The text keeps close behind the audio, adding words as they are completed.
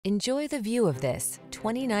Enjoy the view of this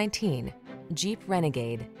 2019 Jeep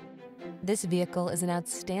Renegade. This vehicle is an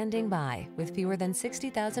outstanding buy with fewer than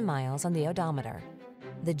 60,000 miles on the odometer.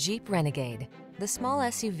 The Jeep Renegade, the small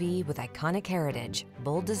SUV with iconic heritage,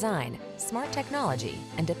 bold design, smart technology,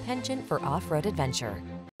 and a penchant for off-road adventure.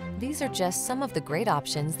 These are just some of the great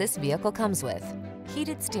options this vehicle comes with: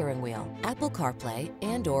 heated steering wheel, Apple CarPlay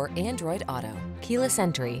and/or Android Auto, keyless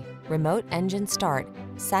entry, remote engine start,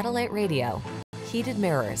 satellite radio, heated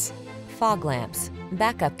mirrors, fog lamps,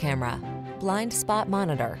 backup camera, blind spot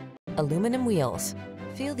monitor, aluminum wheels.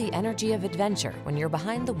 Feel the energy of adventure when you're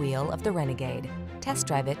behind the wheel of the Renegade. Test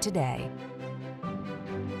drive it today.